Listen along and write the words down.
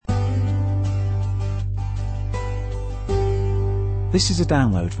This is a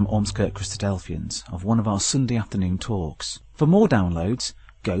download from Ormskirk Christadelphians of one of our Sunday afternoon talks. For more downloads,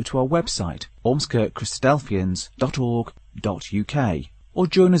 go to our website ormskirkchristadelphians.org.uk or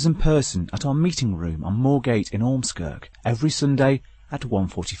join us in person at our meeting room on Moorgate in Ormskirk every Sunday at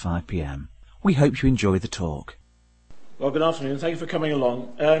 1:45pm. We hope you enjoy the talk. Well, good afternoon. Thank you for coming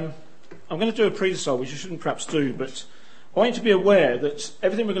along. I'm going to do a pre-sole, which I shouldn't perhaps do, but I want you to be aware that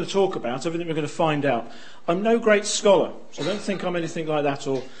everything we're going to talk about, everything we're going to find out, I'm no great scholar, so don't think I'm anything like that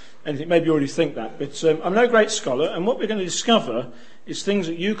or anything. Maybe you already think that, but I'm no great scholar, and what we're going to discover is things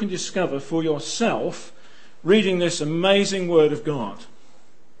that you can discover for yourself reading this amazing Word of God,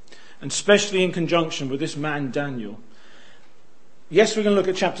 and especially in conjunction with this man Daniel. Yes, we're going to look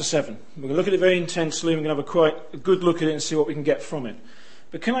at chapter 7. We're going to look at it very intensely, and we're going to have a good look at it and see what we can get from it.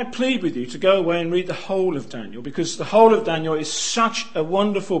 But can I plead with you to go away and read the whole of Daniel, because the whole of Daniel is such a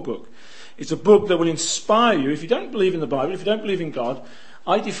wonderful book. It's a book that will inspire you. If you don't believe in the Bible, if you don't believe in God,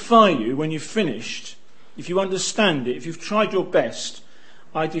 I defy you when you've finished, if you understand it, if you've tried your best,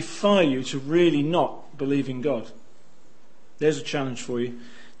 I defy you to really not believe in God. There's a challenge for you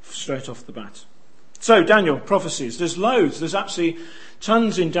straight off the bat. So, Daniel, prophecies. There's loads. There's absolutely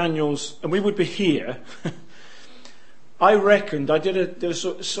tons in Daniel's, and we would be here. I reckoned, I did a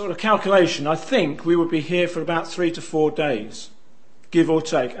sort of calculation, I think we would be here for about 3 to 4 days, give or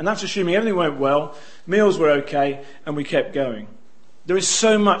take. And that's assuming everything went well, meals were okay, and we kept going. There is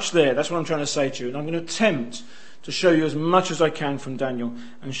so much there, that's what I'm trying to say to you. And I'm going to attempt to show you as much as I can from Daniel,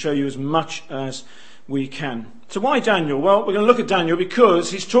 and show you as much as we can. So why Daniel? Well, we're going to look at Daniel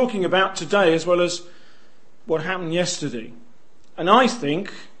because he's talking about today as well as what happened yesterday. And I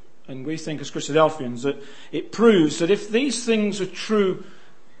think, and we think as Christadelphians, that it proves that if these things are true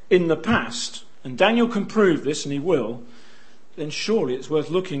in the past, and Daniel can prove this, and he will, then surely it's worth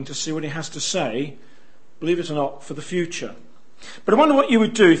looking to see what he has to say, believe it or not, for the future. But I wonder what you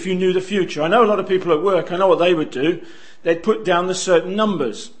would do if you knew the future. I know a lot of people at work, I know what they would do. They'd put down the certain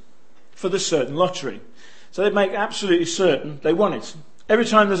numbers for the certain lottery. So they'd make absolutely certain they won it. Every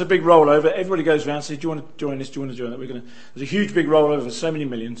time there's a big rollover, everybody goes around and says, do you want to join this, do you want to join that? There's a huge big rollover for so many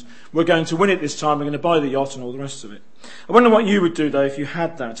millions. We're going to win it this time, we're going to buy the yacht and all the rest of it. I wonder what you would do, though, if you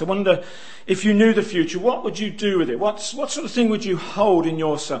had that. I wonder if you knew the future, what would you do with it? What sort of thing would you hold in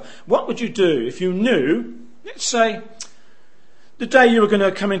yourself? What would you do if you knew, let's say, the day you were going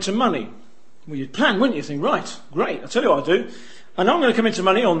to come into money? Well, you'd plan, wouldn't you? Think, right, great, I'll tell you what I'll do. I know I'm going to come into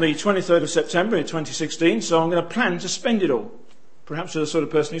money on the 23rd of September in 2016, so I'm going to plan to spend it all. Perhaps you're the sort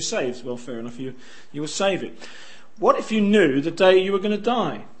of person who saves. Well, fair enough, you will save it. What if you knew the day you were going to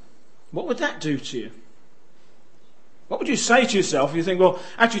die? What would that do to you? What would you say to yourself if you think, well,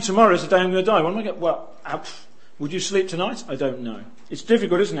 actually tomorrow's the day I'm going to die? What am I going to get? Well, would you sleep tonight? I don't know. It's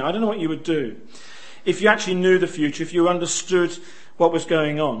difficult, isn't it? I don't know what you would do if you actually knew the future, if you understood what was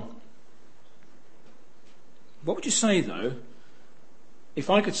going on. What would you say, though, if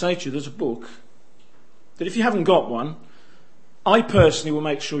I could say to you there's a book that if you haven't got one, I personally will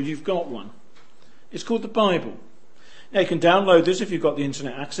make sure you've got one. It's called the Bible. Now, you can download this if you've got the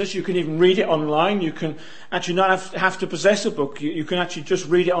internet access. You can even read it online. You can actually not have to possess a book. You can actually just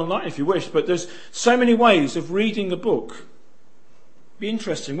read it online if you wish. But there's so many ways of reading a book. Be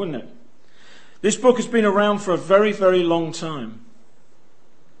interesting, wouldn't it? This book has been around for a very, very long time.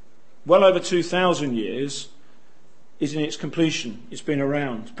 Well over 2,000 years is in its completion. It's been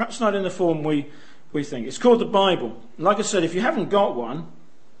around. Perhaps not in the form we think. It's called the Bible. Like I said, if you haven't got one,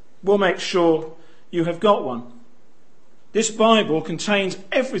 we'll make sure you have got one. This Bible contains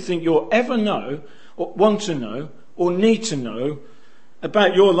everything you'll ever know, or want to know, or need to know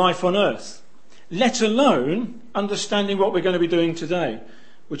about your life on earth, let alone understanding what we're going to be doing today,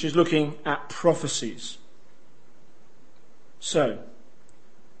 which is looking at prophecies. So,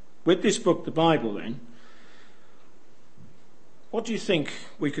 with this book, the Bible then, what do you think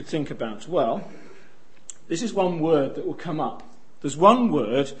we could think about? Well, this is one word that will come up. There's one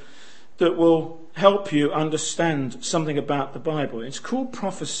word that will help you understand something about the Bible. It's called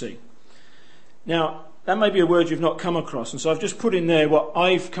prophecy. Now, that may be a word you've not come across, and so I've just put in there what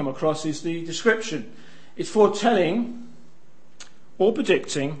I've come across is the description. It's foretelling or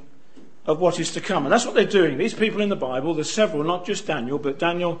predicting of what is to come. And that's what they're doing. These people in the Bible, there's several, not just Daniel, but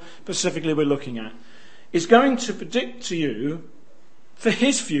Daniel specifically we're looking at, is going to predict to you for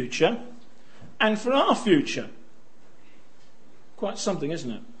his future and for our future. Quite something,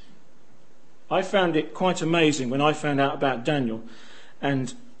 isn't it? I found it quite amazing when I found out about Daniel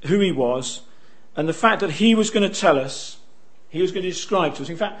and who he was, and the fact that he was going to tell us, he was going to describe to us.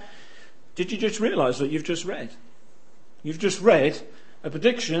 In fact, did you just realise that you've just read? You've just read a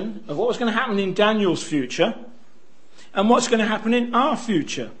prediction of what was going to happen in Daniel's future. and what's going to happen in our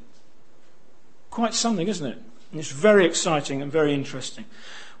future. Quite something, isn't it? And it's very exciting and very interesting.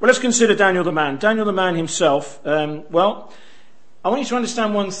 Well, let's consider Daniel the man. Daniel the man himself, I want you to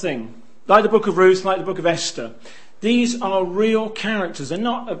understand one thing. Like the book of Ruth, like the book of Esther, these are real characters. They're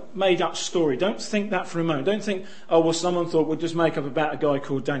not a made-up story. Don't think that for a moment. Don't think, someone thought we'll just make up about a guy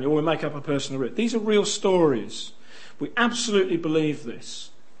called Daniel, or we'll make up a person of Ruth. These are real stories. We absolutely believe this.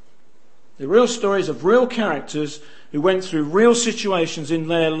 They're real stories of real characters who went through real situations in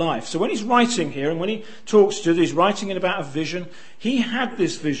their life. So when he's writing here, and when he talks to us, he's writing it about a vision. He had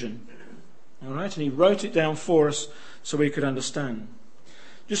this vision, all right, and he wrote it down for us so we could understand.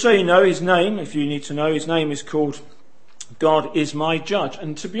 Just so you know, his name, if you need to know, his name is called God is My Judge.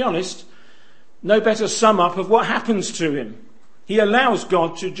 And to be honest, no better sum up of what happens to him. He allows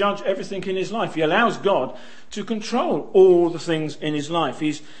God to judge everything in his life. He allows God to control all the things in his life.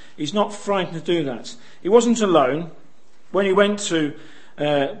 He's not frightened to do that. He wasn't alone when he went to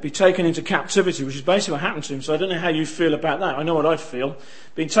be taken into captivity, which is basically what happened to him. So I don't know how you feel about that. I know what I'd feel.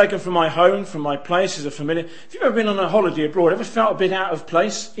 Being taken from my home, from my place, is a familiar. If you've ever been on a holiday abroad, ever felt a bit out of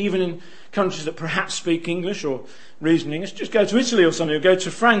place, even in countries that perhaps speak English or reason English, just go to Italy or something, or go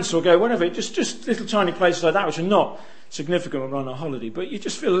to France or go whatever. Just little tiny places like that, which are not significant when we're on a holiday, but you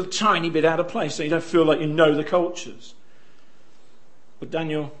just feel a tiny bit out of place, so you don't feel like you know the cultures. But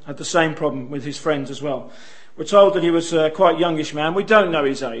Daniel had the same problem with his friends as well. We're told that he was a quite youngish man. We don't know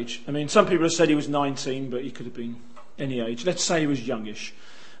his age. I mean, some people have said he was 19, but he could have been any age. Let's say he was youngish.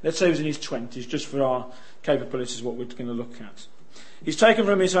 Let's say he was in his 20s, just for our capabilities, what we're going to look at. He's taken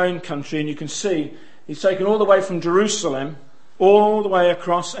from his own country, and you can see he's taken all the way from Jerusalem all the way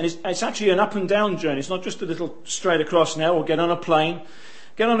across, and it's actually an up and down journey. It's not just a little straight across now, or get on a plane.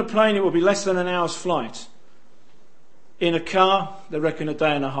 Get on a plane, it will be less than an hour's flight. In a car, they reckon a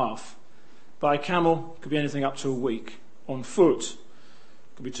day and a half. By camel, it could be anything up to a week. On foot,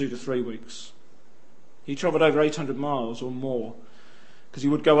 it could be 2 to 3 weeks. He travelled over 800 miles or more, because he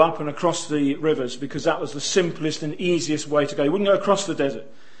would go up and across the rivers, because that was the simplest and easiest way to go. He wouldn't go across the desert.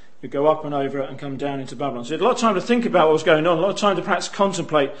 He'd go up and over it and come down into Babylon. So he had a lot of time to think about what was going on, a lot of time to perhaps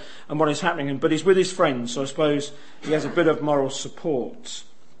contemplate on what is happening. But he's with his friends, so I suppose he has a bit of moral support.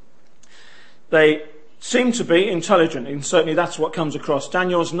 They seem to be intelligent, and certainly that's what comes across.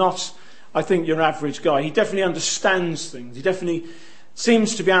 Daniel's not, I think, your average guy. He definitely understands things. He definitely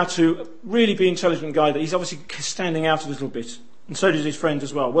seems to be able to really be an intelligent guy, that he's obviously standing out a little bit. And so does his friend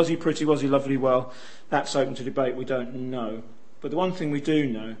as well. Was he pretty? Was he lovely? Well, that's open to debate. We don't know. But the one thing we do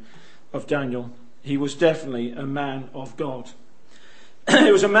know of Daniel, he was definitely a man of God.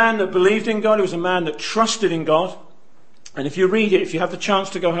 He was a man that believed in God. He was a man that trusted in God. And if you read it, if you have the chance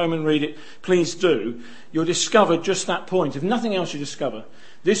to go home and read it, please do. You'll discover just that point. If nothing else, you discover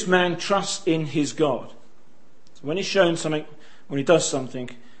this man trusts in his God. So when he's shown something, when he does something,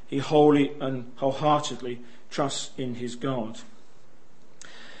 he wholly and wholeheartedly trusts in his God.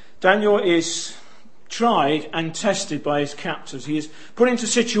 Daniel is tried and tested by his captors. He is put into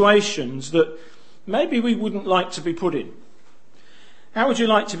situations that maybe we wouldn't like to be put in. How would you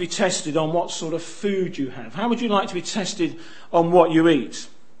like to be tested on what sort of food you have? How would you like to be tested on what you eat?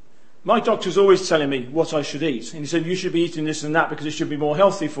 My doctor's always telling me what I should eat. And he said, you should be eating this and that because it should be more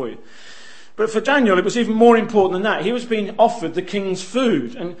healthy for you. But for Daniel, it was even more important than that. He was being offered the king's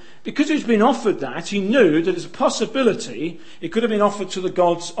food. And because he was being offered that, he knew that there's a possibility it could have been offered to the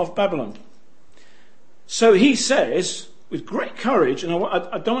gods of Babylon. So he says, with great courage, and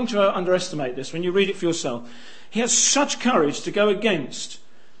I don't want you to underestimate this when you read it for yourself, he has such courage to go against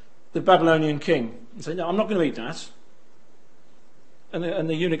the Babylonian king and say, no, I'm not going to eat that. And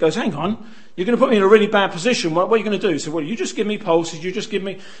the eunuch goes, hang on, you're going to put me in a really bad position. What are you going to do? So, well, you just give me pulses, you just give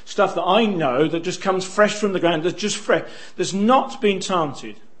me stuff that I know that just comes fresh from the ground, that's just fresh, that's not been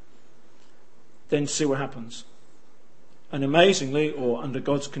tainted. Then see what happens. And amazingly, or under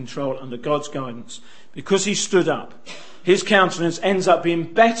God's control, under God's guidance, because he stood up, his countenance ends up being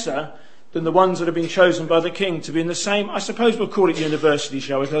better than the ones that have been chosen by the king to be in the same, I suppose we'll call it university,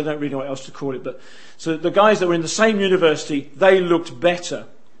 shall we? Because I don't really know what else to call it. But so the guys that were in the same university, they looked better.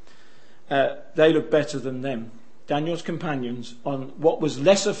 They looked better than them. Daniel's companions on what was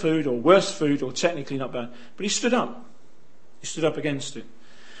lesser food or worse food or technically not bad. But he stood up. He stood up against it.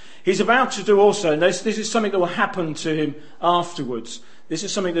 He's about to do also, and this is something that will happen to him afterwards. This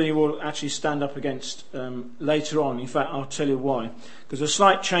is something that he will actually stand up against later on. In fact, I'll tell you why. Because a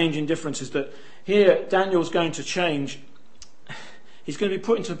slight change in difference is that here Daniel's going to change. He's going to be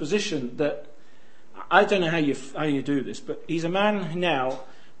put into a position that, I don't know how you do this, but he's a man now,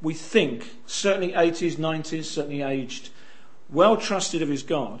 we think, certainly 80s, 90s, certainly aged, well trusted of his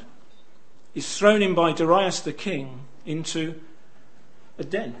God. He's thrown in by Darius the king into a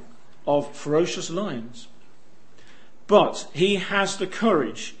den of ferocious lions. But he has the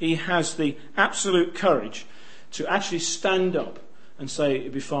courage, he has the absolute courage to actually stand up and say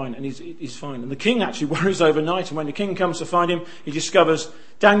it'll be fine, and he's fine. And the king actually worries overnight, and when the king comes to find him, he discovers,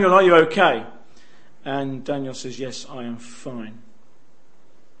 Daniel, are you okay? And Daniel says, yes, I am fine.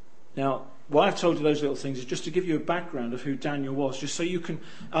 Now, why I've told you those little things is just to give you a background of who Daniel was, just so you can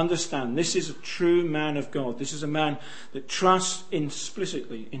understand this is a true man of God. This is a man that trusts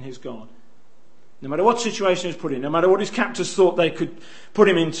implicitly in his God. No matter what situation he was put in, no matter what his captors thought they could put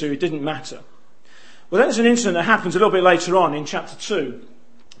him into, it didn't matter. Well, there's an incident that happens a little bit later on in chapter 2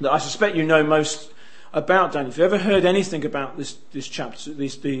 that I suspect you know most about Daniel. If you've ever heard anything about this chapter,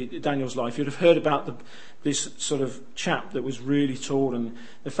 Daniel's life, you'd have heard about this sort of chap that was really tall, and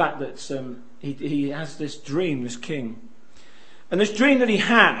the fact that he has this dream, this king. And this dream that he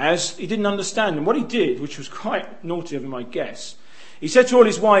has, he didn't understand. And what he did, which was quite naughty of him, I guess, he said to all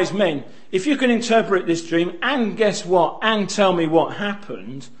his wise men, if you can interpret this dream and guess what, and tell me what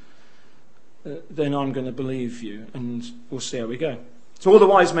happened, then I'm going to believe you, and we'll see how we go. So all the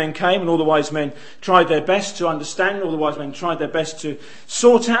wise men came, and all the wise men tried their best to understand. All the wise men tried their best to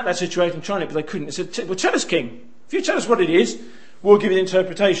sort out that situation, trying it, but they couldn't. They said, well, tell us, king. If you tell us what it is, we'll give you the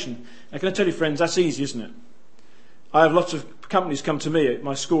interpretation. Now, can I tell you, friends, that's easy, isn't it? I have lots of companies come to me at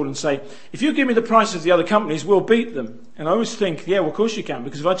my school and say, if you give me the price of the other companies, we'll beat them. And I always think, yeah, well, of course you can,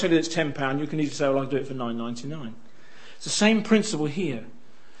 because if I tell you it's £10, you can easily say, well, I'll do it for £9.99. It's the same principle here.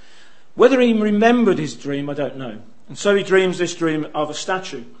 Whether he remembered his dream, I don't know. And so he dreams this dream of a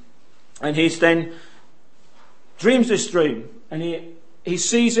statue. And he then dreams this dream. And he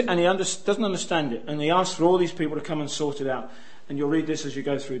sees it and he doesn't understand it. And he asks for all these people to come and sort it out. And you'll read this as you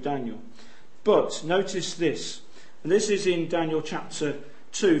go through Daniel. But notice this. And this is in Daniel chapter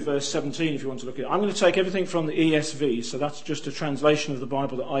 2, verse 17, if you want to look at it. I'm going to take everything from the ESV. So that's just a translation of the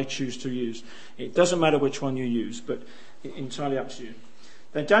Bible that I choose to use. It doesn't matter which one you use, but it's entirely up to you.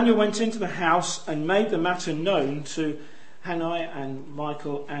 Then Daniel went into the house and made the matter known to Hananiah and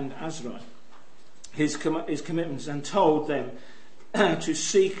Michael and Azariah, his commitments, and told them to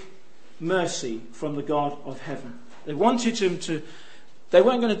seek mercy from the God of heaven. They wanted him to. They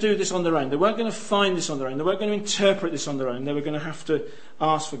weren't going to do this on their own. They weren't going to find this on their own. They weren't going to interpret this on their own. They were going to have to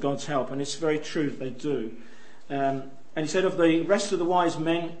ask for God's help. And it's very true that they do. And he said of the rest of the wise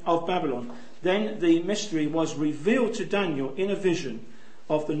men of Babylon, then the mystery was revealed to Daniel in a vision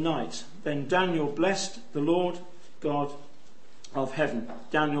of the night. Then Daniel blessed the Lord God of heaven.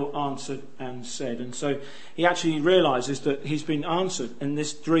 Daniel answered and said. And so he actually realizes that he's been answered, and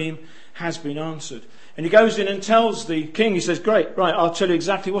this dream has been answered. And he goes in and tells the king, he says, great, right, I'll tell you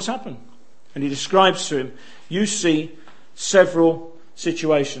exactly what's happened. And he describes to him, you see several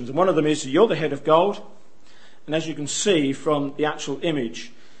situations. And one of them is, you're the head of gold. And as you can see from the actual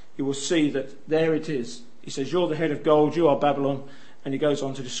image, you will see that there it is. He says, you're the head of gold, you are Babylon. And he goes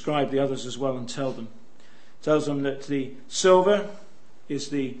on to describe the others as well and tells them that the silver is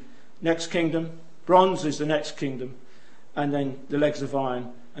the next kingdom, bronze is the next kingdom, and then the legs of iron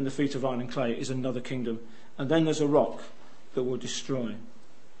and the feet of iron and clay is another kingdom. And then there's a rock that will destroy.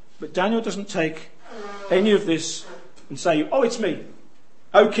 But Daniel doesn't take any of this and say, oh, it's me.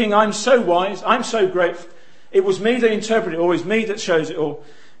 Oh, king, I'm so wise, I'm so great. It was me that interpreted it, or it's me that shows it all.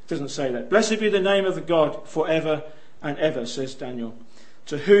 It doesn't say that. Blessed be the name of the God forever and ever, says Daniel,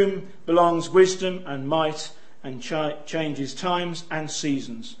 to whom belongs wisdom and might, and changes times and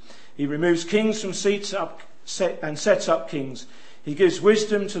seasons. He removes kings from seats and sets up kings. He gives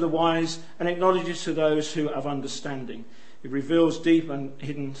wisdom to the wise and acknowledges to those who have understanding. He reveals deep and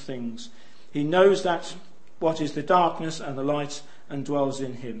hidden things. He knows that what is the darkness and the light, and dwells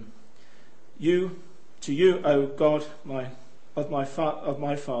in him. To you, O God, of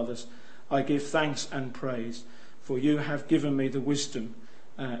my fathers, I give thanks and praise. For you have given me the wisdom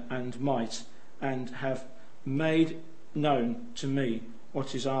and might, and have made known to me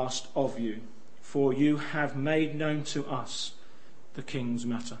what is asked of you. For you have made known to us the king's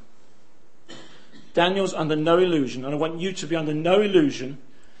matter. Daniel's under no illusion, and I want you to be under no illusion.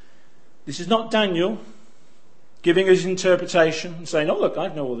 This is not Daniel giving his interpretation and saying, oh look, I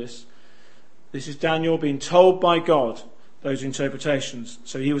know all this. This is Daniel being told by God those interpretations,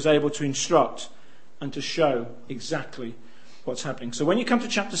 so he was able to instruct and to show exactly what's happening. So when you come to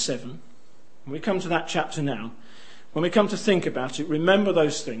chapter 7, when we come to that chapter now, when we come to think about it, remember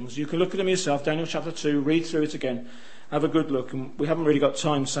those things. You can look at them yourself, Daniel chapter 2, read through it again, have a good look. And we haven't really got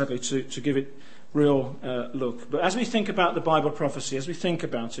time, sadly, to give it real look. But as we think about the Bible prophecy, as we think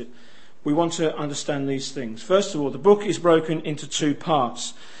about it, we want to understand these things. First of all, the book is broken into two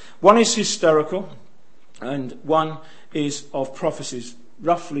parts. One is historical, and one is of prophecies,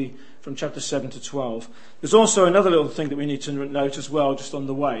 roughly from chapter 7 to 12. There's also another little thing that we need to note as well, just on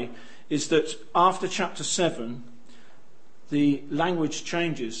the way, is that after chapter 7, the language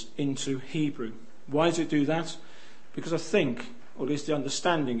changes into Hebrew. Why does it do that? Because I think, or at least the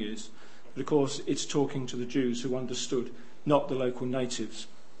understanding is, that of course it's talking to the Jews who understood, not the local natives.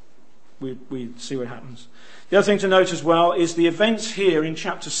 We see what happens. The other thing to note as well is the events here in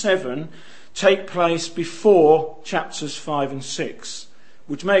chapter 7 take place before chapters 5 and 6,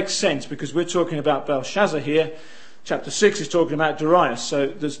 which makes sense because we're talking about Belshazzar here. Chapter 6 is talking about Darius, so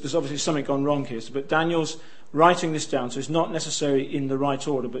there's obviously something gone wrong here. But Daniel's writing this down, so it's not necessarily in the right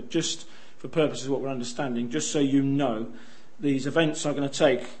order, but just for purposes of what we're understanding, just so you know, these events are going to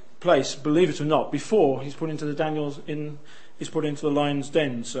take place, believe it or not, before he's put into the lion's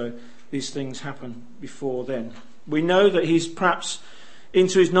den. So these things happen before then. We know that he's perhaps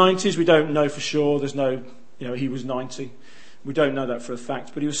into his 90s. We don't know for sure. There's no, he was 90. We don't know that for a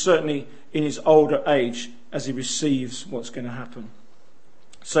fact, but he was certainly in his older age as he receives what's going to happen.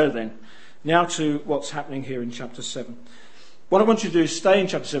 So then, now to what's happening here in chapter 7. What I want you to do is stay in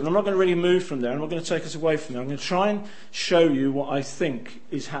chapter 7. I'm not going to really move from there. I'm not going to take us away from there. I'm going to try and show you what I think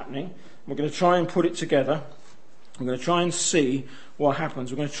is happening. We're going to try and put it together. I'm going to try and see what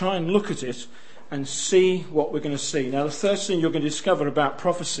happens. We're going to try and look at it and see what we're going to see. Now, the first thing you're going to discover about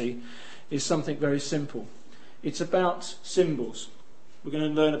prophecy is something very simple. It's about symbols. We're going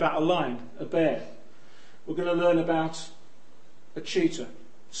to learn about a lion, a bear. We're going to learn about a cheetah, a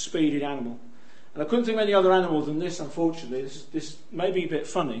speeding animal. And I couldn't think of any other animal than this, unfortunately. This may be a bit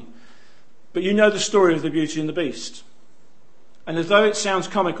funny. But you know the story of the Beauty and the Beast. And although it sounds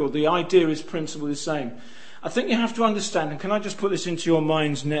comical, the idea is principally the same. I think you have to understand, and can I just put this into your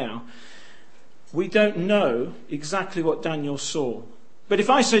minds now? We don't know exactly what Daniel saw. But if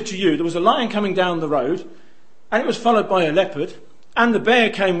I said to you, there was a lion coming down the road, and it was followed by a leopard, and the bear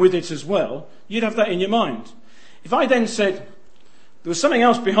came with it as well, you'd have that in your mind. If I then said, there was something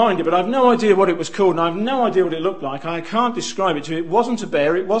else behind it, but I have no idea what it was called, and I have no idea what it looked like, I can't describe it to you, it wasn't a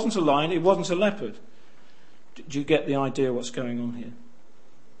bear, it wasn't a lion, it wasn't a leopard. Do you get the idea what's going on here?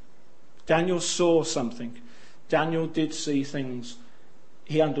 Daniel saw something. Daniel did see things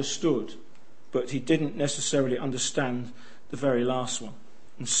he understood, but he didn't necessarily understand the very last one.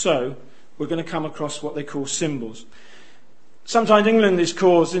 And so, we're going to come across what they call symbols. Sometimes England is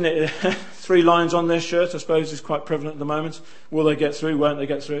called, isn't it, 3 lions on their shirt, I suppose is quite prevalent at the moment. Will they get through, won't they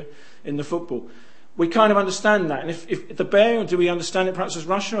get through in the football? We kind of understand that. And if the bear, do we understand it perhaps as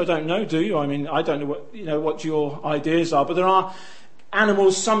Russia? I don't know, do you? I mean, I don't know what your ideas are, but there are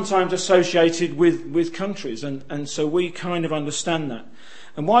animals sometimes associated with countries, and so we kind of understand that.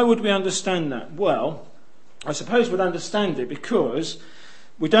 And why would we understand that? Well, I suppose we'd understand it because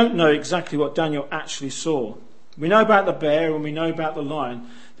we don't know exactly what Daniel actually saw. We know about the bear and we know about the lion.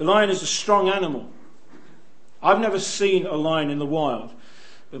 The lion is a strong animal. I've never seen a lion in the wild,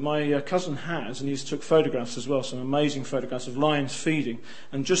 but my cousin has, and he's took photographs as well, some amazing photographs of lions feeding,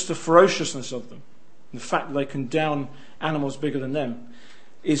 and just the ferociousness of them, the fact that they can down animals bigger than them,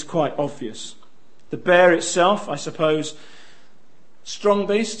 is quite obvious. The bear itself, I suppose, strong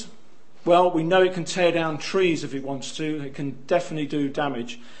beast. Well, we know it can tear down trees if it wants to. It can definitely do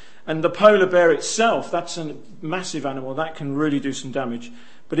damage. And the polar bear itself, that's a massive animal. That can really do some damage.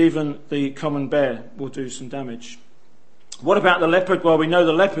 But even the common bear will do some damage. What about the leopard? Well, we know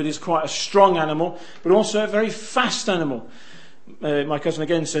the leopard is quite a strong animal, but also a very fast animal. My cousin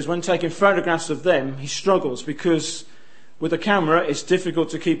again says when taking photographs of them, he struggles because with a camera, it's difficult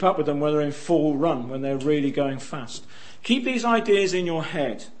to keep up with them when they're in full run, when they're really going fast. Keep these ideas in your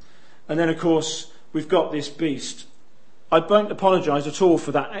head. And then, of course, we've got this beast. I don't apologise at all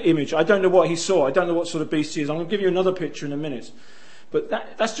for that image. I don't know what he saw. I don't know what sort of beast he is. I'm going to give you another picture in a minute. But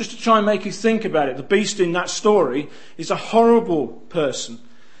that's just to try and make you think about it. The beast in that story is a horrible person.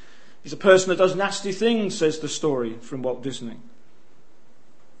 He's a person that does nasty things, says the story from Walt Disney.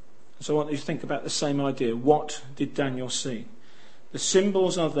 So I want you to think about the same idea. What did Daniel see? The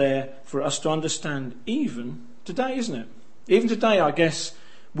symbols are there for us to understand even today, isn't it? Even today, I guess,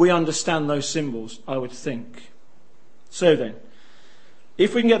 we understand those symbols, I would think. So then,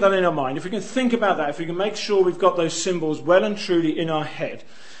 if we can get that in our mind, if we can think about that, if we can make sure we've got those symbols well and truly in our head,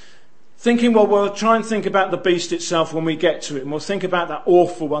 thinking, well, we'll try and think about the beast itself when we get to it, and we'll think about that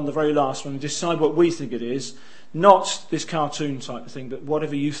awful one, the very last one, and decide what we think it is, not this cartoon type of thing, but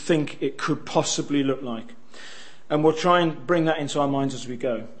whatever you think it could possibly look like. And we'll try and bring that into our minds as we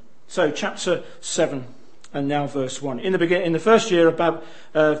go. So, chapter 7, and now verse 1. In the first year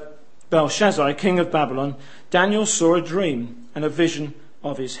of Belshazzar, king of Babylon, Daniel saw a dream and a vision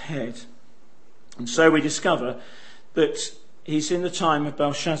of his head. And so we discover that he's in the time of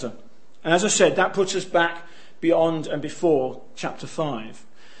Belshazzar. And as I said, that puts us back beyond and before chapter 5.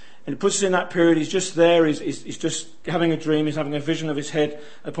 And it puts us in that period. He's just there, he's just having a dream, he's having a vision of his head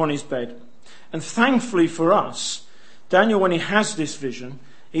upon his bed. And thankfully for us, Daniel, when he has this vision,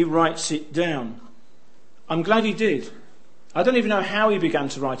 he writes it down. I'm glad he did. I don't even know how he began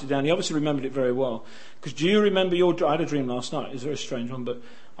to write it down. He obviously remembered it very well. Because do you remember I had a dream last night. It was a very strange one, but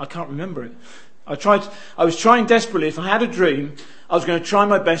I can't remember it. I was trying desperately. If I had a dream, I was going to try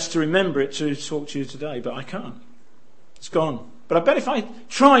my best to remember it to talk to you today, but I can't. It's gone. But I bet if I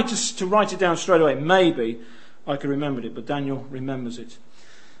tried to write it down straight away, maybe I could remember it. But Daniel remembers it.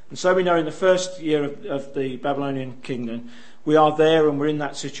 And so we know in the first year of the Babylonian kingdom, we are there and we're in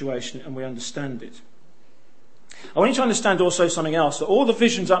that situation and we understand it. I want you to understand also something else, that all the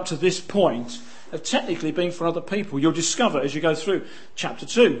visions up to this point have technically been for other people. You'll discover as you go through chapter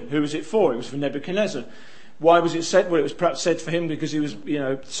 2, who was it for? It was for Nebuchadnezzar. Why was it said? Well, it was perhaps said for him because he was,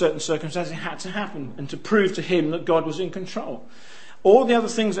 certain circumstances had to happen and to prove to him that God was in control. All the other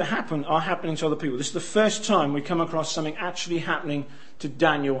things that happen are happening to other people. This is the first time we come across something actually happening to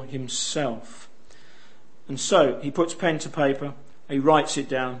Daniel himself. And so he puts pen to paper, he writes it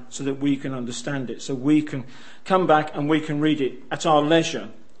down so that we can understand it, so we can come back and we can read it at our leisure.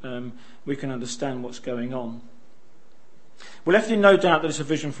 We can understand what's going on. We're left in no doubt that it's a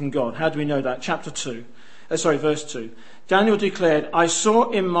vision from God. How do we know that? Verse 2. Daniel declared, I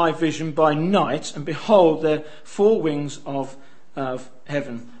saw in my vision by night, and behold, the four wings of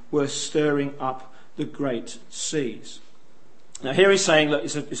heaven were stirring up the great seas. Now here he's saying that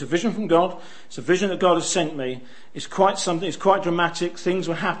it's a vision from God. It's a vision that God has sent me. It's quite something. It's quite dramatic. Things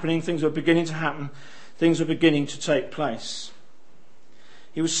were happening. Things were beginning to happen. Things were beginning to take place.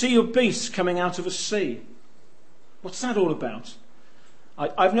 He would see your beasts coming out of a sea. What's that all about?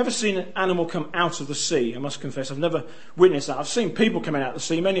 I've never seen an animal come out of the sea, I must confess. I've never witnessed that. I've seen people coming out of the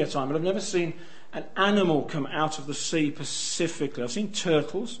sea many a time, but I've never seen an animal come out of the sea specifically. I've seen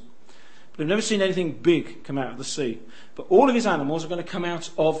turtles, but I've never seen anything big come out of the sea. But all of his animals are going to come out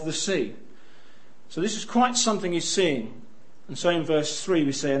of the sea. So this is quite something he's seeing. And so in verse 3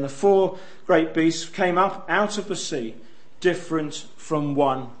 we say, and the four great beasts came up out of the sea, different from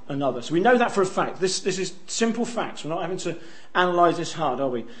one another. So we know that for a fact. This is simple facts. We're not having to analyse this hard, are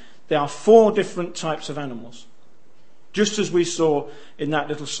we? There are four different types of animals. Just as we saw in that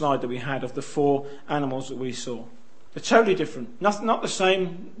little slide that we had of the four animals that we saw. They're totally different. Not the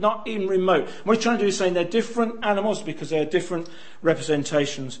same, not even remote. What we're trying to do is saying they're different animals because they're different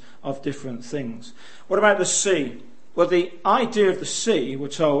representations of different things. What about the sea? Well, the idea of the sea, we're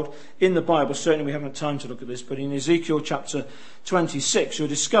told, in the Bible, certainly we haven't time to look at this, but in Ezekiel chapter 26, you'll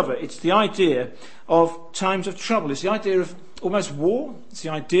discover it's the idea of times of trouble. It's the idea of almost war. It's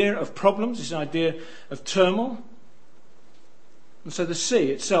the idea of problems. It's the idea of turmoil. And so the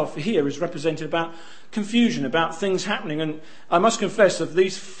sea itself here is represented about confusion, about things happening. And I must confess, of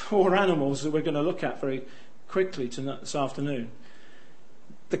these four animals that we're going to look at very quickly this afternoon,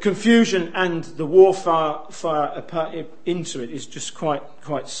 the confusion and the warfare into it is just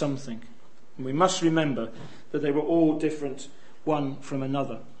quite something. And we must remember that they were all different, one from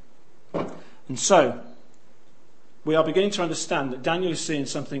another. And so, we are beginning to understand that Daniel is seeing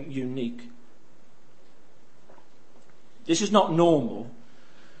something unique. This is not normal.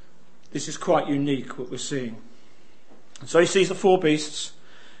 This is quite unique, what we're seeing. And so he sees the four beasts,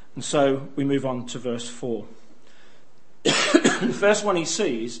 and so we move on to verse 4. The first one he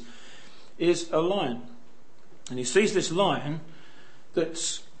sees is a lion. And he sees this lion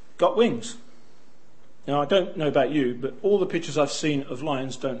that's got wings. Now, I don't know about you, but all the pictures I've seen of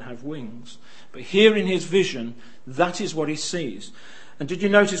lions don't have wings. But here in his vision, that is what he sees. And did you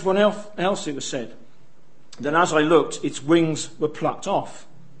notice what else it was said? Then as I looked, its wings were plucked off.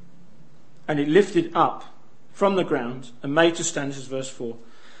 And it lifted up from the ground and made to stand, this is verse 4,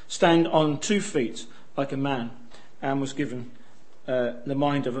 stand on 2 feet like a man, and was given, the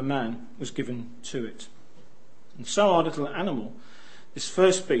mind of a man was given to it. And so our little animal, this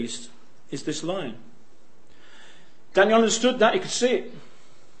first beast, is this lion. Daniel understood that. He could see it.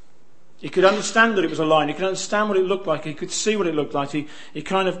 He could understand that it was a lion. He could understand what it looked like. He could see what it looked like. He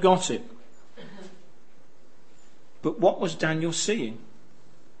kind of got it. But what was Daniel seeing?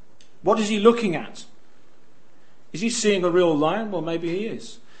 What is he looking at? Is he seeing a real lion? Well, maybe he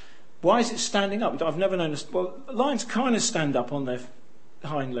is. Why is it standing up? I've never known this. Well, lions kind of stand up on their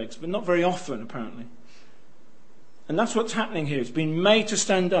hind legs, but not very often, apparently. And that's what's happening here. It's been made to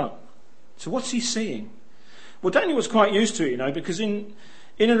stand up. So what's he seeing? Well, Daniel was quite used to it, because in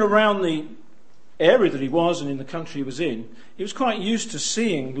and around the area that he was and in the country he was in, he was quite used to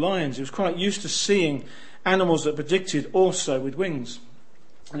seeing lions. He was quite used to seeing animals that predicted also with wings.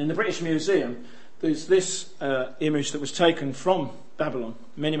 And in the British Museum, there's this image that was taken from Babylon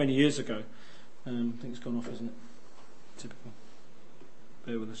many, many years ago. I think it's gone off, isn't it? Typical.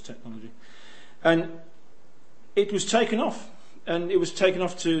 Bear with us, technology. And it was taken off. And it was taken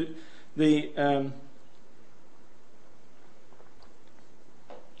off to the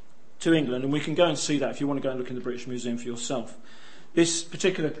to England, and we can go and see that if you want to go and look in the British Museum for yourself. This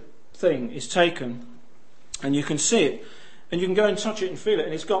particular thing is taken, and you can see it, and you can go and touch it and feel it,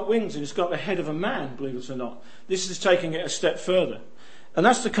 and it's got wings, and it's got the head of a man, believe it or not. This is taking it a step further. And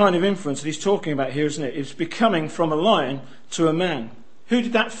that's the kind of influence that he's talking about here, isn't it? It's becoming from a lion to a man. Who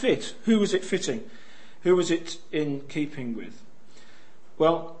did that fit? Who was it fitting? Who was it in keeping with?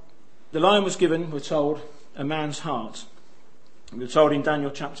 Well, the lion was given, we're told, a man's heart. We're told in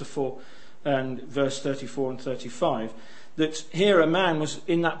Daniel chapter 4 and verse 34 and 35 that here a man was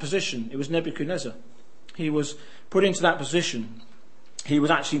in that position. It was Nebuchadnezzar. He was put into that position. He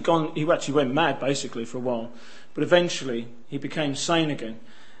actually went mad basically for a while, but eventually he became sane again.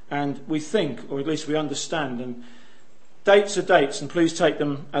 And we think, or at least we understand, and dates are dates, and please take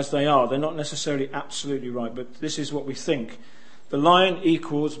them as they are. They're not necessarily absolutely right, but this is what we think. The lion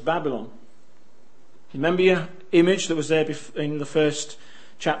equals Babylon. Remember your image that was there in the first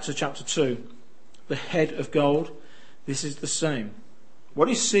chapter, chapter 2? The head of gold. This is the same. What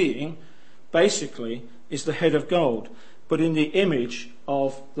he's seeing, basically, is the head of gold, but in the image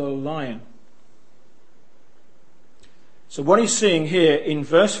of the lion. So what he's seeing here in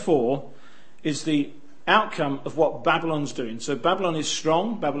verse 4 is the outcome of what Babylon's doing. So Babylon is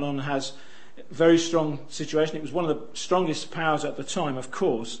strong. Babylon has a very strong situation. It was one of the strongest powers at the time, of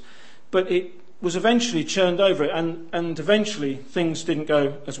course, but it was eventually churned over, and eventually things didn't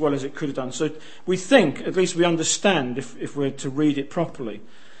go as well as it could have done. So we think, at least we understand, if we're to read it properly,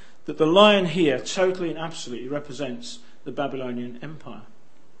 that the lion here totally and absolutely represents the Babylonian Empire.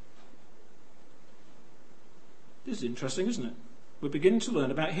 This is interesting, isn't it? We're beginning to learn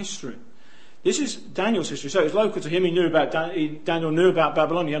about history. This is Daniel's history, so it was local to him. He knew about Daniel knew about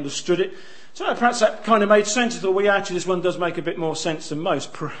Babylon. He understood it. So perhaps that kind of made sense. He thought, well, actually, this one does make a bit more sense than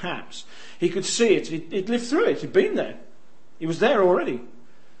most. Perhaps he could see it. He'd lived through it. He'd been there. He was there already.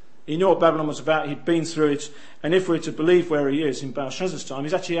 He knew what Babylon was about. He'd been through it. And if we're to believe where he is in Belshazzar's time,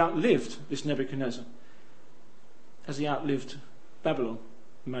 he's actually outlived this Nebuchadnezzar. Has he outlived Babylon?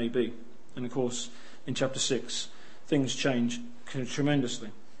 Maybe. And of course, in chapter 6, things change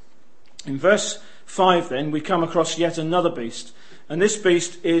tremendously. In verse 5 then, we come across yet another beast. And this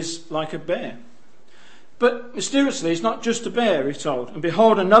beast is like a bear. But mysteriously, it's not just a bear, we're told. And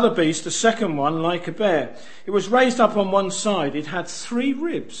behold, another beast, a second one, like a bear. It was raised up on one side. It had 3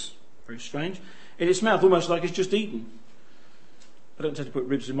 ribs. Very strange. In its mouth, almost like it's just eaten. I don't tend to put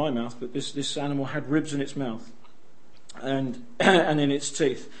ribs in my mouth, but this animal had ribs in its mouth and in its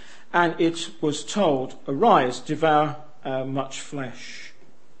teeth. And it was told, arise, devour much flesh.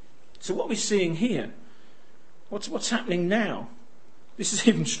 So what are we seeing here? What's happening now? This is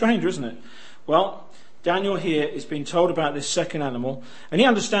even stranger, isn't it? Well, Daniel here is being told about this second animal, and he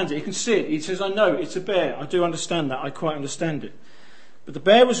understands it. He can see it. He says, I know, it's a bear. I do understand that. I quite understand it. But the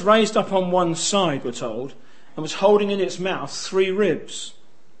bear was raised up on one side, we're told, and was holding in its mouth 3 ribs.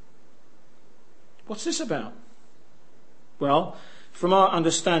 What's this about? Well, from our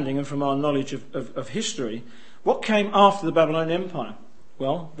understanding and from our knowledge of history, what came after the Babylonian Empire?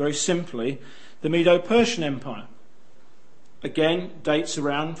 Well, very simply, the Medo-Persian Empire. Again, dates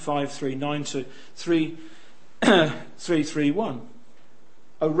around 539 to 331.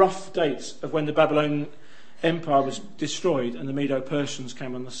 A rough date of when the Babylonian Empire was destroyed and the Medo-Persians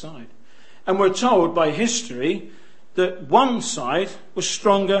came on the side. And we're told by history that one side was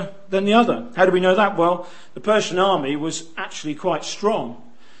stronger than the other. How do we know that? Well, the Persian army was actually quite strong.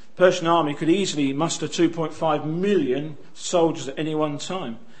 The Persian army could easily muster 2.5 million soldiers at any one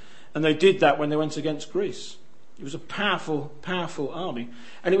time. And they did that when they went against Greece. It was a powerful, powerful army.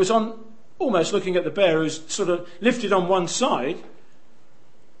 And it was on, almost looking at the bear, who's sort of lifted on one side,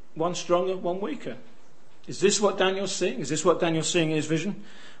 one stronger, one weaker. Is this what Daniel's seeing? Is this what Daniel's seeing in his vision?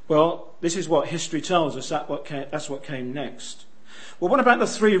 Well, this is what history tells us. That's what came next. Well, what about the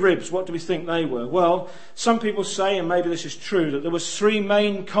 3 ribs? What do we think they were? Well, some people say, and maybe this is true, that there was 3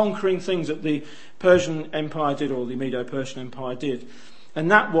 main conquering things that the Persian Empire did, or the Medo-Persian Empire did.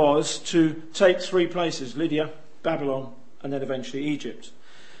 And that was to take 3 places, Lydia, Babylon, and then eventually Egypt.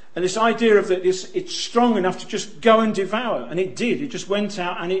 And this idea of that it's strong enough to just go and devour. And it did. It just went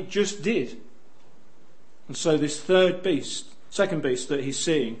out and it just did. And so this second beast that he's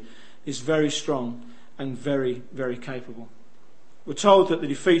seeing, is very strong and very, very capable. We're told that the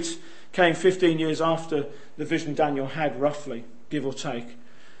defeat came 15 years after the vision Daniel had, roughly, give or take.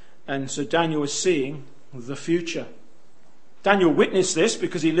 And so Daniel was seeing the future. Daniel witnessed this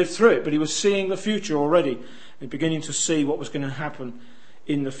because he lived through it, but he was seeing the future already and beginning to see what was going to happen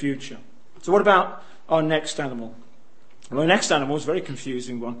in the future. So what about our next animal? Well, the next animal was a very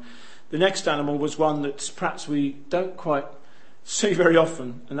confusing one. The next animal was one that perhaps we don't quite see very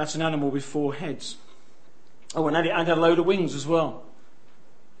often, and that's an animal with 4 heads. Oh, and it had a load of wings as well.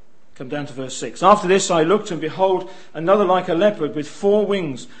 Come down to verse 6. After this I looked, and behold, another like a leopard with 4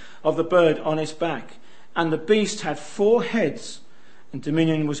 wings of the bird on its back. And the beast had 4 heads, and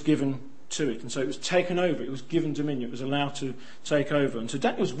dominion was given to it. And so it was taken over. It was given dominion. It was allowed to take over. And so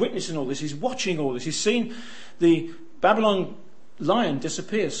Daniel was witnessing all this. He's watching all this. He's seen the Babylon lion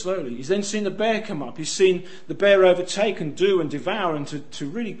disappear slowly. He's then seen the bear come up. He's seen the bear overtake and do and devour and to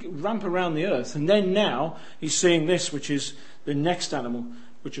really ramp around the earth. And then now he's seeing this, which is the next animal,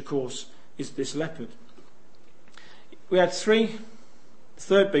 which of course is this leopard. We had 3. The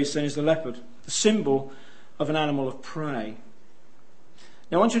third beast then is the leopard, the symbol of an animal of prey.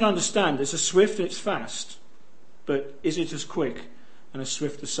 Now I want you to understand it's a swift, it's fast, but is it as quick and as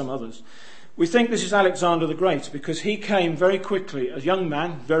swift as some others? We think this is Alexander the Great because he came very quickly, a young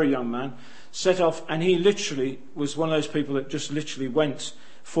man, very young man, set off, and he literally was one of those people that just literally went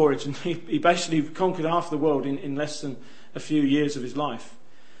for it, and he basically conquered half the world in less than a few years of his life.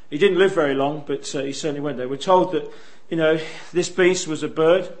 He didn't live very long, but he certainly went there. We're told that, this beast was a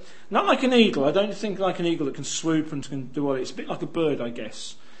bird, not like an eagle. I don't think like an eagle that can swoop and can do all it. It's a bit like a bird, I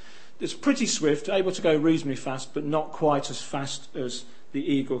guess. It's pretty swift, able to go reasonably fast, but not quite as fast as the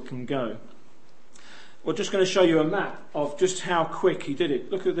eagle can go. We're just going to show you a map of just how quick he did it.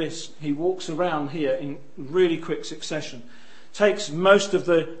 Look at this. He walks around here in really quick succession. Takes most of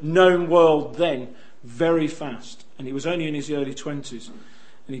the known world then very fast. And he was only in his early 20s.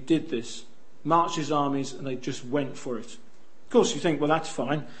 And he did this. Marched his armies and they just went for it. Of course you think, well, that's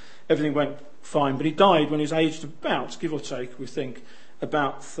fine. Everything went fine. But he died when he was aged about, give or take, we think,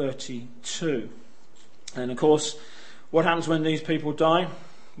 about 32. And of course, what happens when these people die?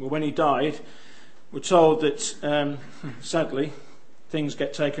 Well, when he died, we're told that, sadly, things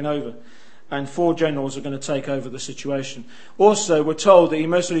get taken over. And 4 generals are going to take over the situation. Also, we're told that he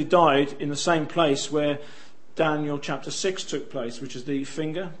mostly died in the same place where Daniel chapter 6 took place, which is the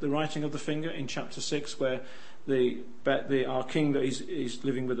finger, the writing of the finger in chapter 6, where our king that he's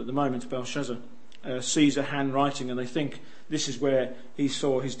living with at the moment, Belshazzar, sees a hand writing, and they think this is where he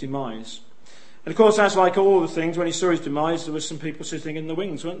saw his demise. And of course, as like all the things, when he saw his demise, there were some people sitting in the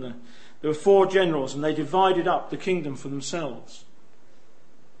wings, weren't there? There were 4 generals, and they divided up the kingdom for themselves.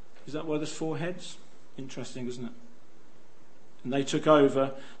 Is that why there's 4 heads? Interesting, isn't it? And they took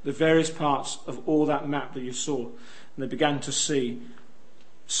over the various parts of all that map that you saw. And they began to see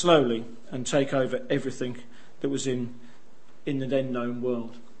slowly and take over everything that was in the then known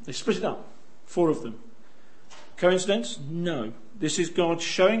world. They split it up, 4 of them. Coincidence? No. This is God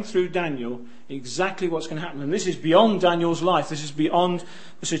showing through Daniel exactly what's going to happen. And this is beyond Daniel's life. This is beyond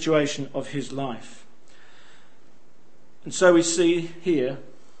the situation of his life. And so we see here,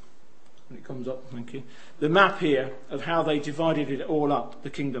 when it comes up, thank you, the map here of how they divided it all up, the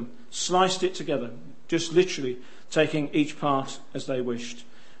kingdom. Sliced it together, just literally taking each part as they wished.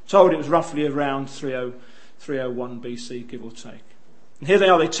 Told it was roughly around 301 BC, give or take. And here they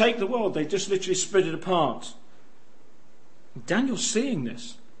are, they take the world, they just literally split it apart. Daniel's seeing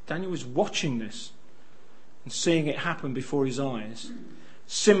this. Daniel is watching this and seeing it happen before his eyes.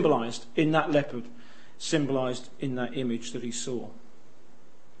 Symbolised in that leopard, symbolised in that image that he saw.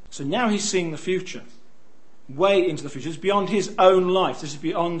 So now he's seeing the future, way into the future. It's beyond his own life. This is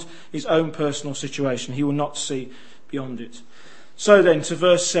beyond his own personal situation. He will not see beyond it. So then, to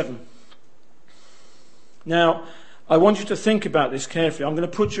verse 7. Now, I want you to think about this carefully. I'm going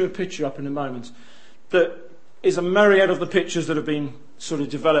to put you a picture up in a moment that is a myriad of the pictures that have been sort of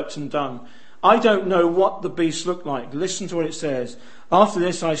developed and done. I don't know what the beast looked like. Listen to what it says. After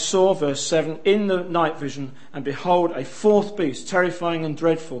this I saw, verse 7, in the night vision, and behold, a 4th beast, terrifying and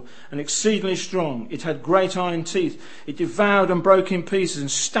dreadful, and exceedingly strong. It had great iron teeth. It devoured and broke in pieces, and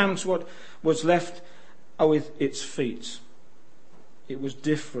stamped what was left with its feet. It was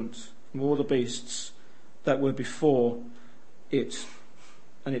different from all the beasts that were before it,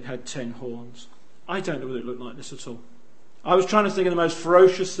 and it had 10 horns. I don't know whether it looked like this at all. I was trying to think of the most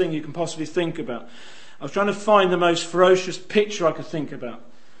ferocious thing you can possibly think about. I was trying to find the most ferocious picture I could think about.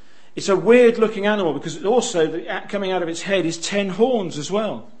 It's a weird looking animal because also coming out of its head is 10 horns as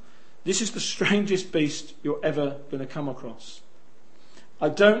well. This is the strangest beast you're ever going to come across. I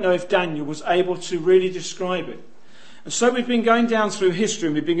don't know if Daniel was able to really describe it. And so we've been going down through history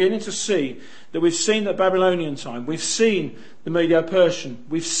and we're beginning to see that we've seen the Babylonian time, we've seen the Medo-Persian,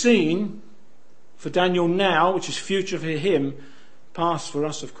 we've seen, for Daniel now, which is future for him, past for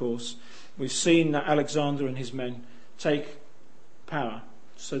us of course, we've seen that Alexander and his men take power.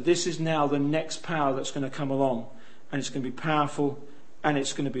 So this is now the next power that's going to come along, and it's going to be powerful and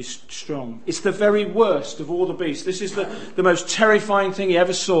it's going to be strong. It's the very worst of all the beasts. This is the most terrifying thing he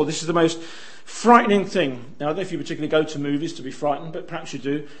ever saw. This is the most frightening thing. Now, I don't know if you particularly go to movies to be frightened, but perhaps you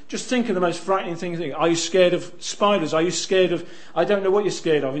do. Just think of the most frightening thing. Are you scared of spiders? Are you scared of... I don't know what you're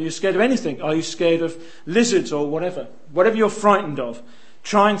scared of. Are you scared of anything? Are you scared of lizards or whatever? Whatever you're frightened of,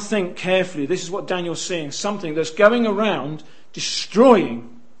 try and think carefully. This is what Daniel's seeing. Something that's going around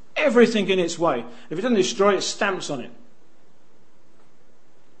destroying everything in its way. If it doesn't destroy it, stamps on it.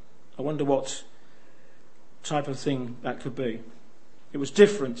 I wonder what type of thing that could be. It was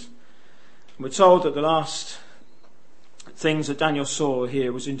different. We're told that the last things that Daniel saw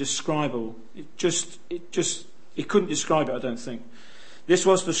here was indescribable. It couldn't describe it, I don't think. This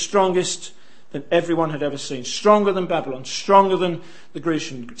was the strongest that everyone had ever seen. Stronger than Babylon, stronger than the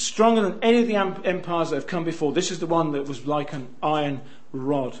Grecian, stronger than any of the empires that have come before. This is the one that was like an iron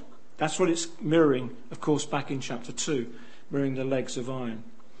rod. That's what it's mirroring, of course, back in chapter 2, mirroring the legs of iron.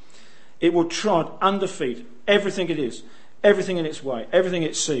 It will trod under feet everything it is, everything in its way, everything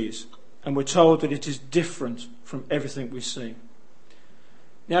it sees. And we're told that it is different from everything we see.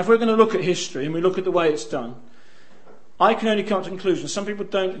 Now, if we're going to look at history and we look at the way it's done, I can only come to conclusions. Some people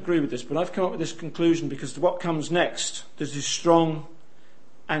don't agree with this, but I've come up with this conclusion because what comes next, that is strong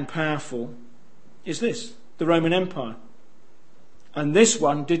and powerful, is this, the Roman Empire. And this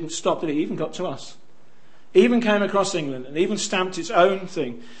one didn't stop, did it? It even got to us. It even came across England and even stamped its own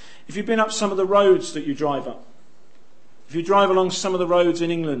thing. If you've been up some of the roads that you drive up, if you drive along some of the roads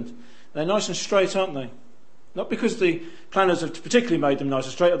in England, they're nice and straight, aren't they? Not because the planners have particularly made them nice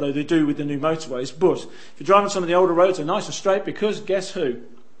and straight, although they do with the new motorways, but if you drive on some of the older roads, they're nice and straight because, guess who?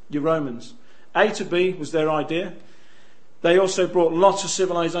 Your Romans. A to B was their idea. They also brought lots of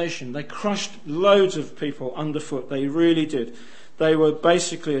civilization. They crushed loads of people underfoot. They really did. They were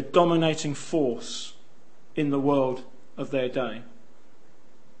basically a dominating force in the world of their day.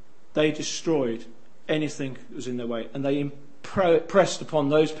 They destroyed anything that was in their way, and they impressed upon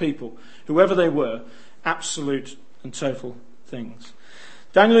those people, whoever they were, absolute and total things.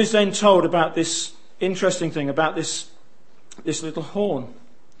 Daniel is then told about this interesting thing, about this little horn.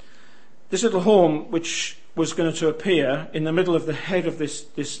 This little horn, which was going to appear in the middle of the head of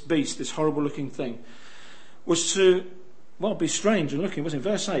this beast, this horrible looking thing, was to, well, be strange and looking, wasn't it?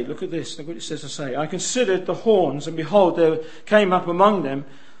 Verse 8, look at this, look what it says to say. I considered the horns, and behold, there came up among them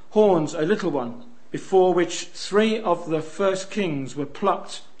horns, a little one, before which 3 of the first kings were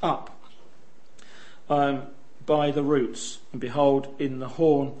plucked up by the roots. And behold, in the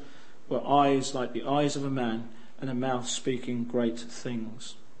horn were eyes like the eyes of a man, and a mouth speaking great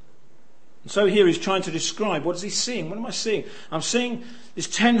things. And so here he's trying to describe, what is he seeing? What am I seeing? I'm seeing these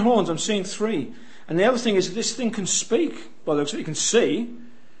 10 horns, I'm seeing 3. And the other thing is that this thing can speak. Well, it can see, and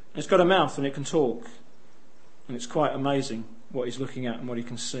it's got a mouth and it can talk. And it's quite amazing what he's looking at and what he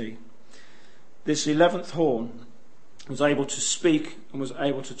can see. This 11th horn was able to speak and was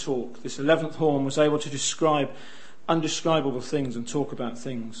able to talk. This 11th horn was able to describe undescribable things and talk about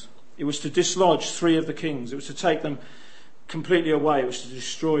things. It was to dislodge 3 of the kings. It was to take them completely away. It was to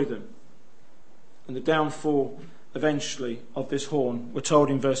destroy them. And the downfall, eventually, of this horn, we're told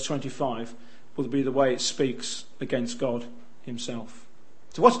in verse 25, will be the way it speaks against God himself.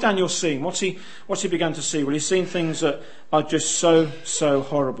 So what's Daniel seeing? What's he begun to see? Well, he's seen things that are just so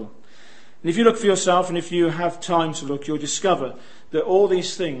horrible. And if you look for yourself, and if you have time to look, you'll discover that all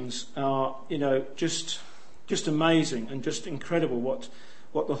these things are, just amazing and just incredible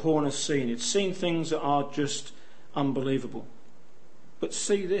what the horn has seen. It's seen things that are just unbelievable. But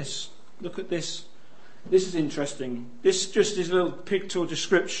see this. Look at this. This is interesting. This just is a little pictorial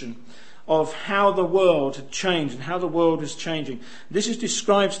description of how the world had changed and how the world is changing. This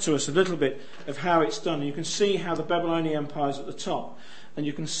describes to us a little bit of how it's done. You can see how the Babylonian Empire is at the top. And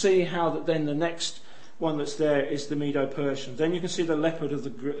you can see how that then the next one that's there is the Medo-Persian. Then you can see the leopard of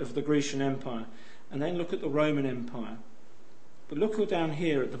the Grecian Empire. And then look at the Roman Empire. But look down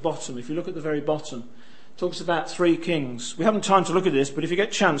here at the bottom. If you look at the very bottom, it talks about 3 kings. We haven't time to look at this, but if you get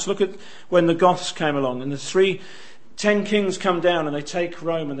a chance, look at when the Goths came along. And the 10 kings come down and they take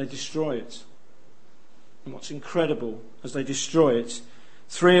Rome and they destroy it. And what's incredible, as they destroy it,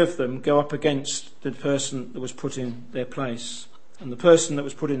 3 of them go up against the person that was put in their place. And the person that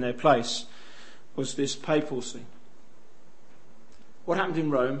was put in their place was this papacy. what happened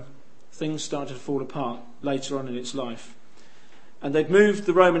in Rome, things started to fall apart later on in its life. And they'd moved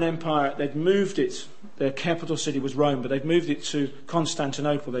the Roman Empire, they'd moved it, their capital city was Rome, but they'd moved it to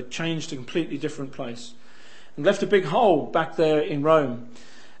Constantinople. They'd changed a completely different place and left a big hole back there in Rome.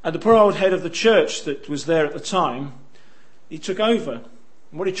 And the poor old head of the church that was there at the time, he took over.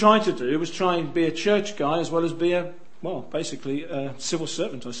 And what he tried to do was try and be a church guy as well as be basically a civil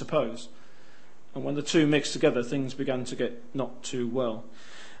servant, I suppose. And when the two mixed together, things began to get not too well.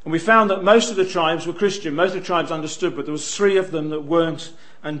 And we found that most of the tribes were Christian. Most of the tribes understood, but there was 3 of them that weren't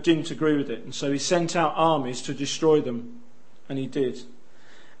and didn't agree with it. And so he sent out armies to destroy them. And he did.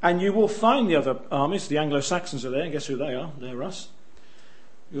 And you will find the other armies. The Anglo-Saxons are there. And guess who they are? They're us.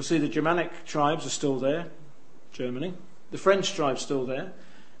 You'll see the Germanic tribes are still there. Germany. The French tribes still there.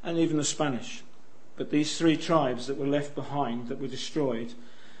 And even the Spanish. But these 3 tribes that were left behind, that were destroyed,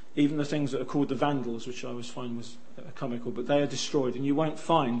 even the things that are called the Vandals, which I always find was comical, but they are destroyed, and you won't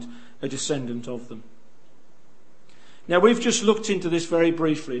find a descendant of them. Now, we've just looked into this very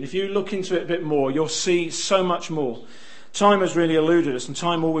briefly, and if you look into it a bit more, you'll see so much more. Time has really eluded us, and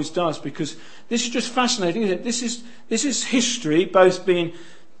time always does, because this is just fascinating, isn't it? This is history both being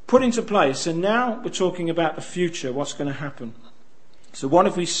put into place, and now we're talking about the future, what's going to happen. So what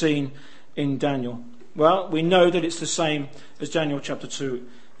have we seen in Daniel? Well, we know that it's the same as Daniel chapter 2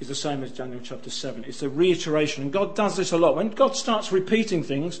 is the same as Daniel chapter 7. It's a reiteration, and God does this a lot. When God starts repeating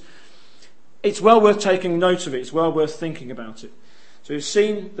things, it's well worth taking note of it. It's well worth thinking about it. So we've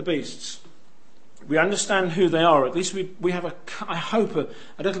seen the beasts. We understand who they are. At least we have, I hope, a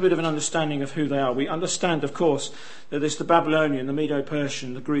little bit of an understanding of who they are. We understand, of course, that there's the Babylonian, the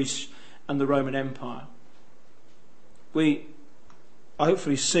Medo-Persian, the Greece, and the Roman Empire. We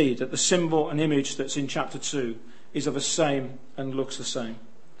hopefully see that the symbol and image that's in chapter 2 is of the same and looks the same.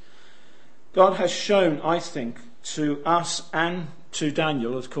 God has shown, I think, to us and to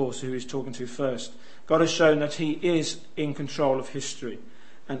Daniel, of course, who he's talking to first, God has shown that he is in control of history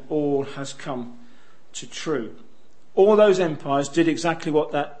and all has come to true. All those empires did exactly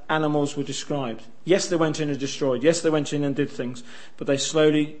what that animals were described. Yes, they went in and destroyed. Yes, they went in and did things, but they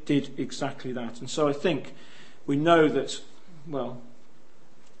slowly did exactly that. And so I think we know that, well,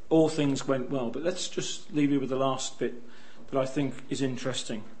 all things went well. But let's just leave you with the last bit that I think is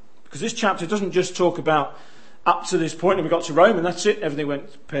interesting. Because this chapter doesn't just talk about up to this point and we got to Rome and that's it, everything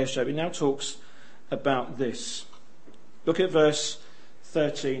went pear-shaped. It now talks about this. Look at verse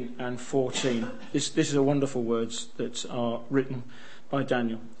 13 and 14. This is a wonderful words that are written by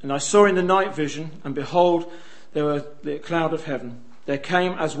Daniel. And I saw in the night vision, and behold, there was the cloud of heaven. There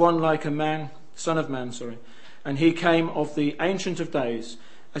came as one like a man, son of man, and he came of the Ancient of Days,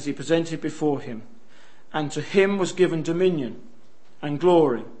 as he presented before him. And to him was given dominion, and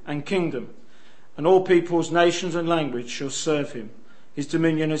glory, and kingdom, and all peoples, nations, and language shall serve him. His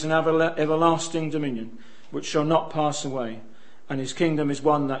dominion is an everlasting dominion, which shall not pass away, and his kingdom is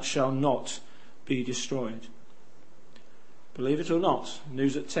one that shall not be destroyed. Believe it or not,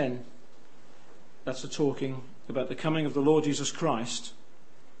 news at 10, that's the talking about the coming of the Lord Jesus Christ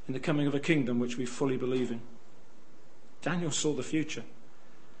and the coming of a kingdom which we fully believe in. Daniel saw the future.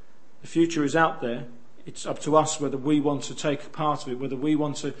 The future is out there. It's up to us whether we want to take part of it, whether we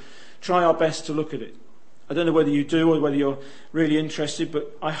want to try our best to look at it. I don't know whether you do or whether you're really interested,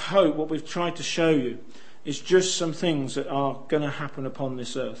 but I hope what we've tried to show you is just some things that are going to happen upon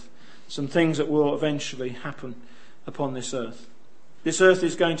this earth. Some things that will eventually happen upon this earth. This earth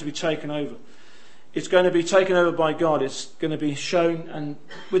is going to be taken over. It's going to be taken over by God. It's going to be shown, and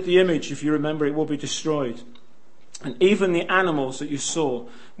with the image, if you remember, it will be destroyed. And even the animals that you saw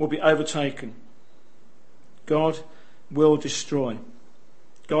will be overtaken. God will destroy.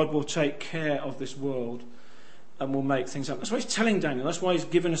 God will take care of this world and will make things happen. That's why he's telling Daniel. That's why he's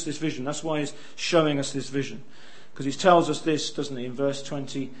given us this vision. That's why he's showing us this vision. Because he tells us this, doesn't he, in verse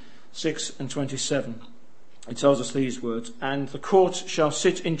 26 and 27. He tells us these words, and the court shall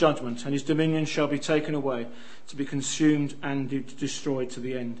sit in judgment, and his dominion shall be taken away, to be consumed and destroyed to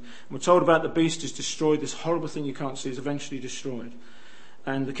the end. And we're told about the beast is destroyed. This horrible thing you can't see is eventually destroyed.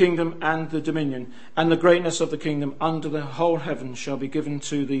 And the kingdom and the dominion and the greatness of the kingdom under the whole heaven shall be given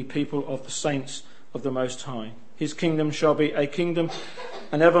to the people of the saints of the Most High. His kingdom shall be a kingdom,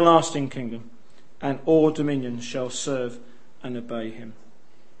 an everlasting kingdom, and all dominions shall serve and obey him.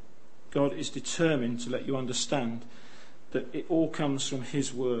 God is determined to let you understand that it all comes from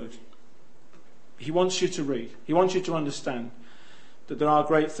his word. He wants you to read. He wants you to understand that there are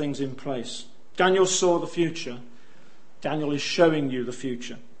great things in place. Daniel saw the future. Daniel is showing you the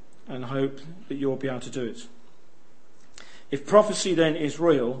future, and I hope that you'll be able to do it. If prophecy then is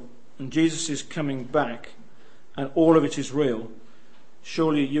real, and Jesus is coming back, and all of it is real,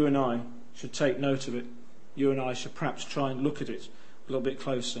 surely you and I should take note of it. You and I should perhaps try and look at it a little bit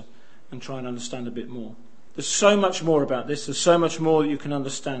closer and try and understand a bit more. There's so much more about this. There's so much more that you can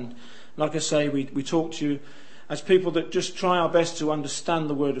understand. Like I say, we talk to you as people that just try our best to understand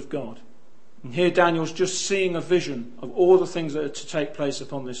the Word of God. And here Daniel's just seeing a vision of all the things that are to take place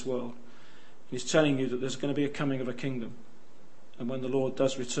upon this world. He's telling you that there's going to be a coming of a kingdom. And when the Lord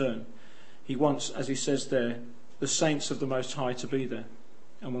does return, he wants, as he says there, the saints of the Most High to be there.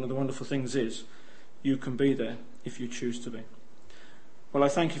 And one of the wonderful things is, you can be there if you choose to be. Well, I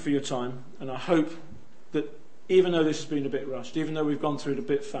thank you for your time, and I hope that even though this has been a bit rushed, even though we've gone through it a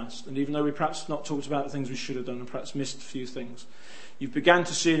bit fast, and even though we perhaps not talked about the things we should have done and perhaps missed a few things, you've begun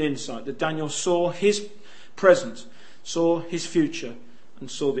to see an insight that Daniel saw his present, saw his future, and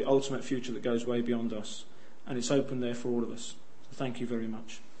saw the ultimate future that goes way beyond us. And it's open there for all of us. So thank you very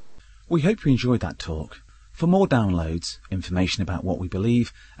much. We hope you enjoyed that talk. For more downloads, information about what we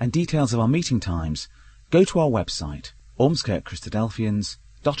believe, and details of our meeting times, go to our website,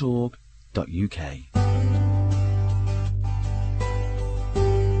 ormskirkchristadelphians.org.uk.